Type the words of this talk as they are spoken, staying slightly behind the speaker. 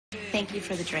Thank you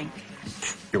for the drink.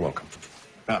 You're welcome.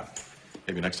 Ah,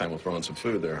 maybe next time we'll throw in some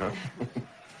food there, huh?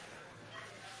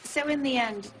 So in the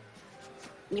end,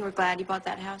 you were glad you bought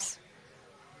that house?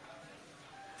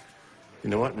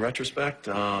 You know what? In retrospect,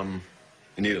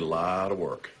 it needed a lot of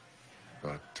work.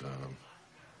 But,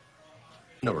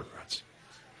 no regrets.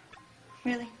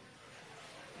 Really?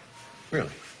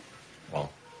 Really.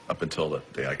 Well, up until the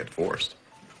day I got divorced.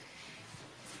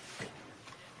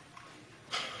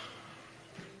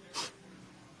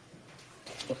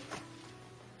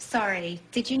 Sorry,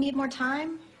 did you need more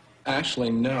time? Actually,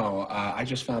 no. I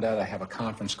just found out I have a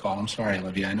conference call. I'm sorry,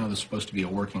 Olivia. I know this is supposed to be a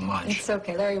working lunch. It's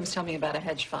okay. Larry was telling me about a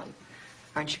hedge fund.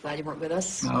 Aren't you glad you weren't with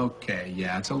us? Okay,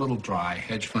 yeah, it's a little dry.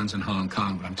 Hedge funds in Hong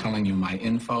Kong, but I'm telling you, my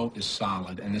info is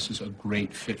solid, and this is a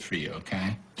great fit for you,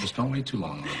 okay? Just don't wait too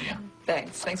long, Olivia.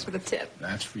 Thanks. Thanks for the tip.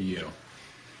 That's for you.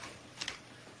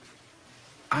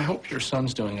 I hope your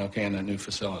son's doing okay in that new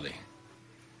facility.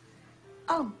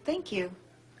 Oh, thank you.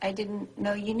 I didn't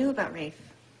know you knew about Rafe.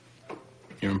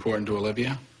 You're important to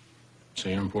Olivia, so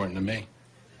you're important to me.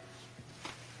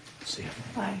 See ya.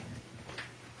 Bye.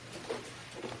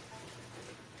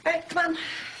 All right, come on.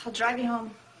 I'll drive you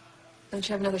home. Don't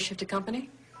you have another shift at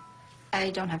company? I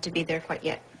don't have to be there quite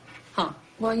yet. Huh.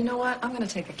 Well, you know what? I'm going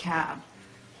to take a cab.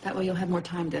 That way you'll have more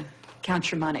time to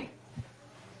count your money.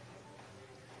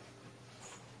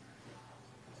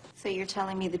 So you're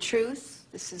telling me the truth?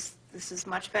 This is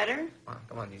much better?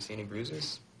 Come on, do you see any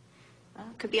bruises? Well,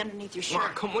 it could be underneath your shirt.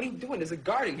 Mom, come, what are you doing? There's a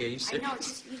guard in here. You I serious? know,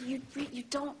 just, you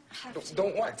don't have to.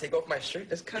 Don't what? Take off my shirt?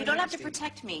 That's kind You of don't have to nasty.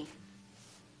 protect me.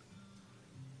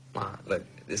 Ma, look,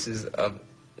 this is a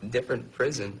different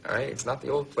prison, all right? It's not the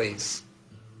old place.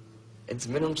 It's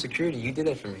minimum security. You did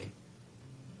that for me.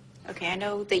 Okay, I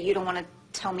know that you don't want to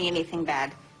tell me anything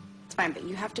bad. It's fine, but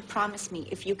you have to promise me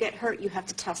if you get hurt, you have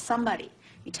to tell somebody.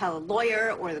 You tell a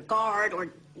lawyer or the guard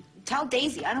or tell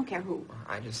Daisy. I don't care who.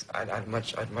 I'd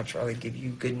much rather give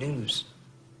you good news.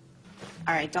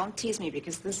 All right, don't tease me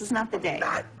because this is not the day. I'm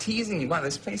not teasing you, Ma.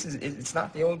 This place it's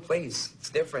not the old place. It's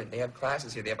different. They have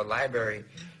classes here. They have a library.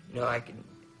 You know, I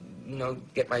can,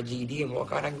 get my GED and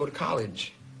walk out. I can go to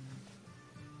college.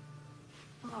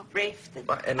 Oh, Rafe,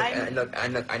 And I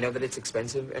know that it's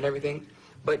expensive and everything,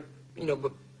 but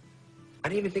I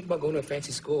didn't even think about going to a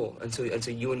fancy school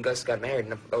until you and Gus got married,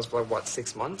 and that was for what,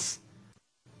 6 months?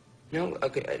 I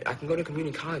can go to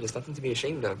community college. It's nothing to be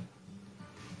ashamed of.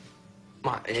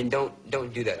 Ma, and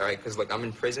don't do that, all right? Because look, I'm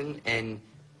in prison, and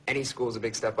any school is a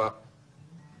big step up.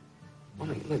 Oh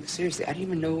my, look, seriously, I didn't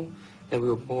even know that we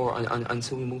were poor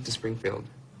until we moved to Springfield.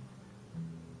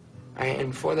 All right,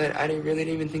 and before that, I really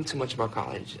didn't even think too much about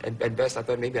college. At best, I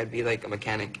thought maybe I'd be like a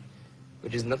mechanic,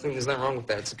 which is nothing. There's nothing wrong with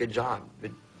that. It's a good job,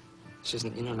 but it's just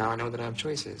now I know that I have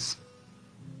choices.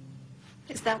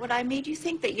 Is that what I made you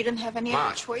think, that you didn't have any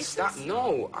other choices? Stop.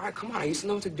 No. All right, come on. I used to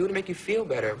know what to do to make you feel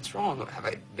better. What's wrong? Have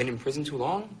I been in prison too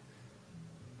long?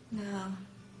 No.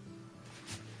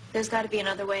 There's got to be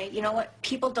another way. You know what?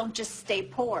 People don't just stay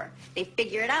poor. They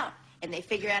figure it out. And they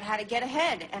figure out how to get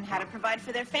ahead and how to provide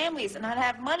for their families and how to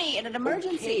have money in an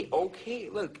emergency. Okay.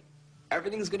 Look,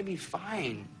 everything's going to be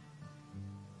fine.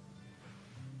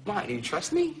 Come on. Do you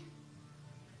trust me?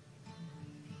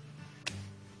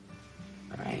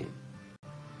 All right.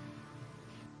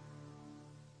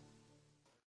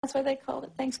 That's why they called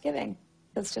it Thanksgiving.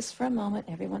 Because just for a moment,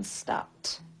 everyone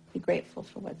stopped. Be grateful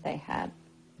for what they had.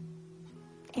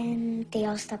 And they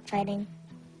all stopped fighting.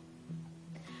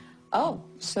 Oh,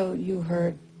 so you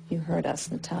heard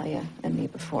us, Natalia and me,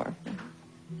 before.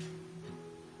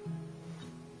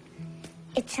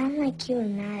 It sounded like you were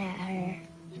mad at her.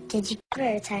 Did you give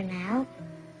her a timeout?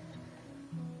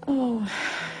 Oh,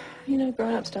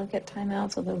 grown-ups don't get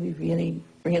timeouts, although we really,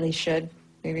 really should.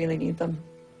 We really need them.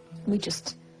 We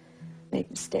just make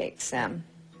mistakes, Sam.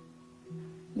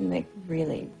 We make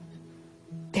really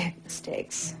big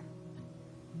mistakes.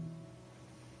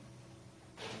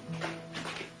 Yeah.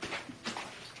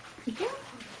 Thank you.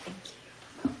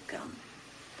 Welcome.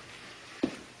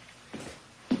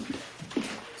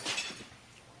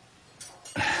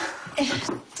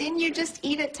 Didn't you just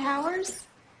eat at Towers?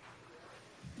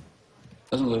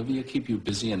 Doesn't Olivia keep you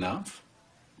busy enough?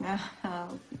 I'm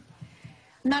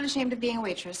not ashamed of being a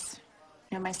waitress.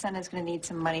 My son is going to need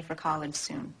some money for college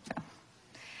soon. So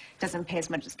it doesn't pay as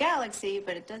much as Galaxy,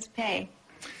 but it does pay.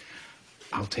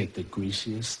 I'll take the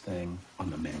greasiest thing on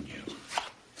the menu.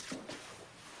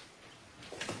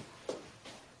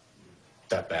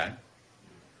 That bad?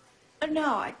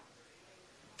 No,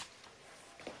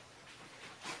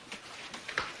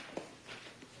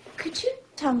 Could you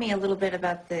tell me a little bit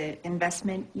about the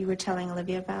investment you were telling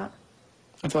Olivia about?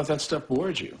 I thought that stuff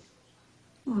bored you.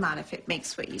 Well, not if it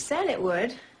makes what you said it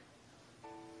would.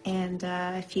 And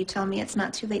if you tell me it's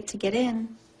not too late to get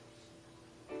in.